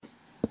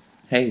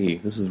Hey,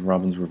 this is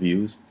Robin's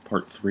Reviews,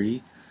 Part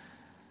 3,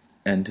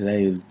 and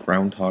today is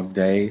Groundhog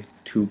Day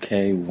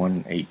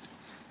 2K18.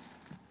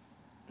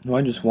 Now,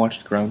 I just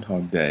watched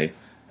Groundhog Day,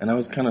 and I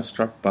was kind of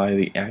struck by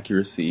the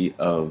accuracy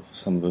of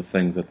some of the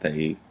things that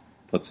they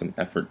put some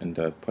effort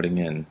into putting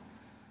in.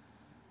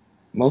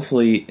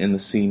 Mostly in the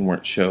scene where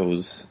it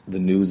shows the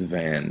news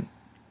van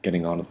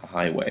getting onto the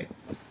highway.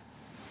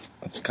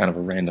 It's kind of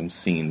a random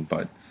scene,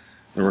 but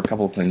there were a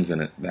couple of things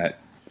in it that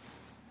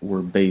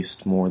were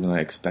based more than I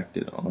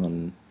expected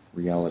on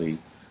reality.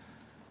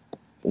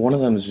 One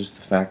of them is just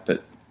the fact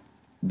that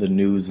the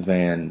news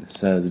van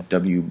says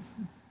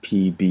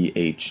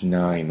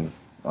WPBH9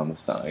 on the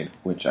side,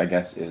 which I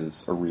guess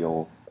is a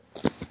real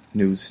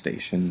news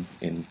station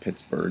in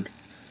Pittsburgh.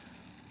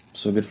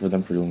 So good for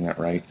them for doing that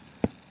right.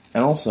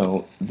 And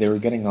also, they were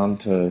getting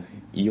onto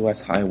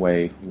US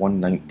Highway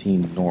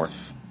 119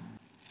 North.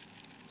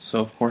 So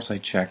of course I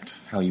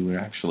checked how you would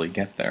actually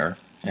get there,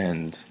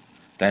 and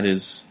that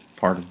is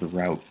part of the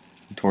route.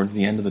 Towards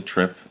the end of the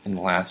trip, in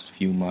the last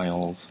few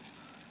miles,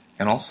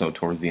 and also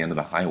towards the end of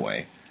the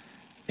highway,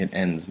 it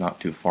ends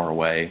not too far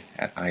away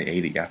at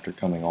I-80 after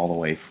coming all the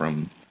way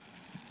from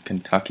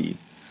Kentucky.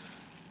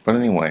 But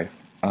anyway,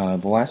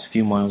 the last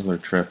few miles of their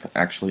trip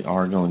actually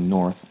are going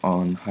north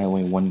on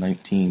Highway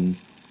 119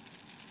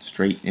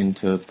 straight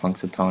into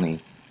Punxsutawney.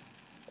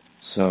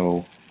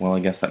 So, well,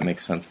 I guess that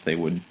makes sense they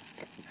would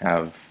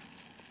have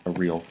a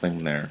real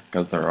thing there,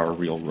 because there are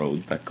real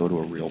roads that go to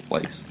a real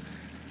place.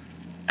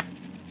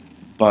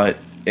 But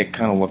it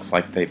kind of looks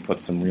like they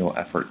put some real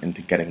effort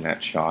into getting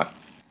that shot.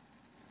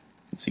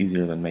 It's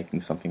easier than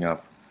making something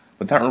up.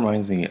 But that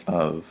reminds me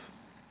of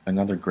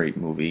another great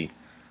movie,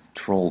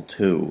 Troll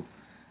 2,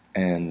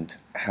 and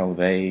how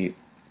they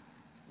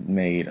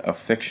made a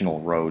fictional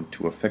road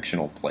to a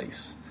fictional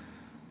place.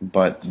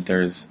 But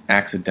there's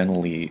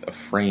accidentally a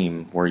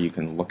frame where you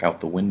can look out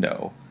the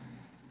window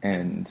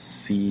and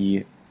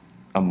see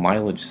a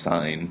mileage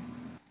sign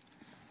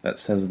that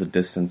says the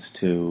distance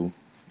to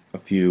a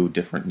few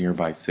different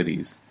nearby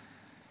cities.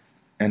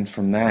 And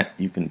from that,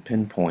 you can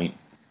pinpoint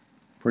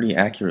pretty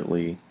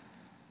accurately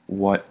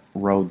what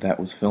road that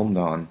was filmed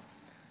on.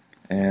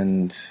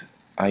 And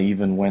I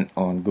even went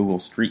on Google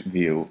Street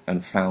View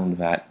and found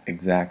that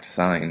exact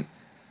sign.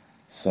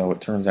 So it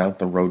turns out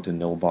the road to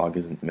Nilbog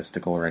isn't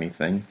mystical or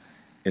anything.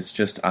 It's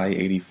just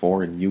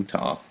I-84 in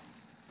Utah.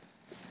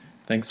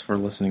 Thanks for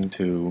listening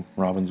to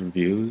Robin's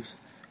Reviews.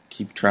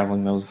 Keep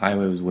traveling those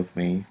highways with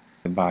me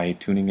by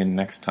tuning in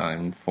next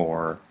time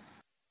for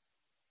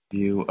a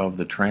view of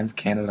the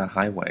Trans-Canada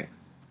Highway,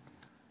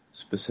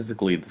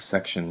 specifically the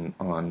section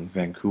on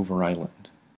Vancouver Island.